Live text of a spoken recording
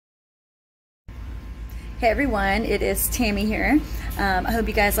Hey everyone, it is Tammy here. I hope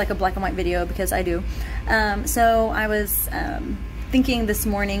you guys like a black and white video because I do. So I was thinking this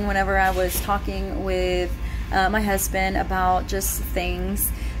morning whenever I was talking with my husband about just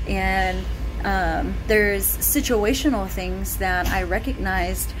things, and there's situational things that I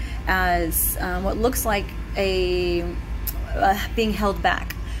recognized as what looks like a being held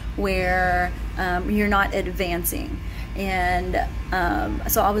back, where you're not advancing. And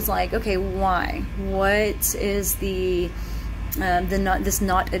so I was like, okay, why? What is this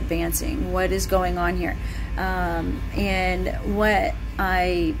not advancing? What is going on here? And what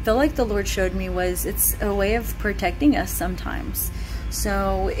I feel like the Lord showed me was it's a way of protecting us sometimes.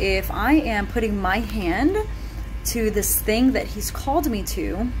 So if I am putting my hand to this thing that He's called me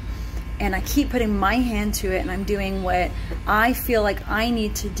to, and I keep putting my hand to it, and I'm doing what I feel like I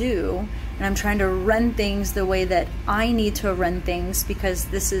need to do, and I'm trying to run things the way that I need to run things because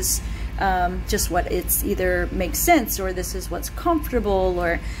this is just what it's either makes sense, or this is what's comfortable,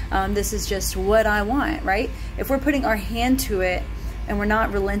 or this is just what I want, right? If we're putting our hand to it and we're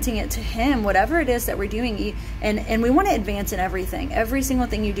not relenting it to Him, whatever it is that we're doing, and we want to advance in everything. Every single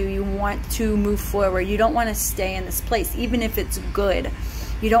thing you do, you want to move forward. You don't want to stay in this place, even if it's good.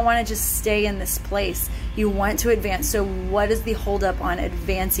 You don't want to just stay in this place. You want to advance. So what is the holdup on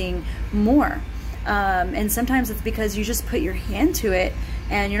advancing more? And sometimes it's because you just put your hand to it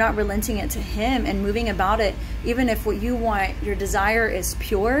and you're not relenting it to Him and moving about it. Even if what you want, your desire is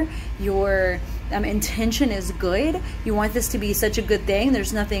pure, your intention is good, you want this to be such a good thing,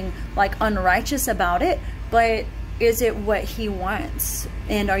 there's nothing like unrighteous about it, but is it what He wants?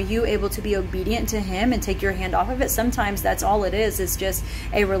 And are you able to be obedient to Him and take your hand off of it? Sometimes that's all it is just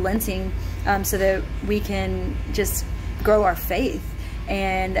a relenting, so that we can just grow our faith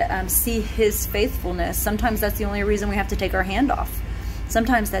and see His faithfulness. Sometimes that's the only reason we have to take our hand off.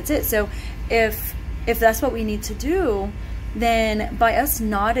 Sometimes that's it. So if that's what we need to do, then by us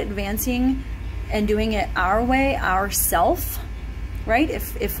not advancing and doing it our way, ourself, right?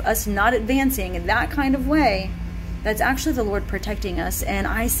 If us not advancing in that kind of way, that's actually the Lord protecting us. And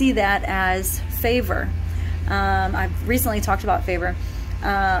I see that as favor. I've recently talked about favor.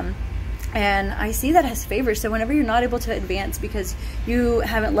 And I see that as favor. So whenever you're not able to advance because you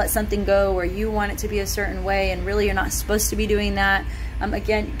haven't let something go, or you want it to be a certain way, and really you're not supposed to be doing that,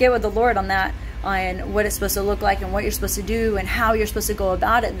 again, get with the Lord on that, on what it's supposed to look like and what you're supposed to do and how you're supposed to go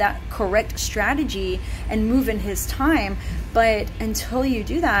about it, that correct strategy, and move in His time. But until you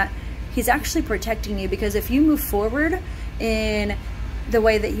do that, He's actually protecting you, because if you move forward in the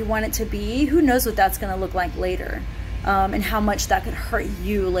way that you want it to be, who knows what that's going to look like later, and how much that could hurt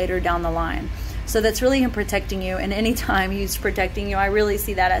you later down the line. So that's really Him protecting you, and anytime He's protecting you, I really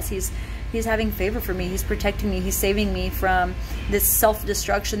see that as He's having favor for me. He's protecting me. He's saving me from this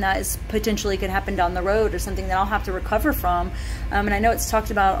self-destruction that is potentially could happen down the road, or something that I'll have to recover from. And I know it's talked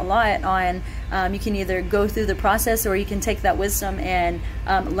about a lot on you can either go through the process, or you can take that wisdom and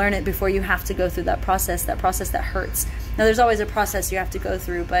learn it before you have to go through that process that hurts. Now, there's always a process you have to go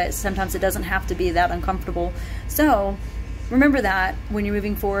through, but sometimes it doesn't have to be that uncomfortable. So remember that when you're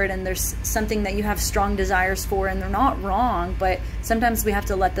moving forward and there's something that you have strong desires for, and they're not wrong, but sometimes we have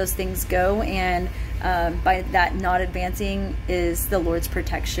to let those things go. And by that not advancing is the Lord's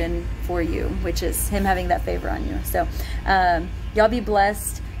protection for you, which is Him having that favor on you. So y'all be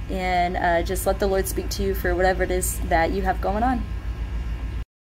blessed, and just let the Lord speak to you for whatever it is that you have going on.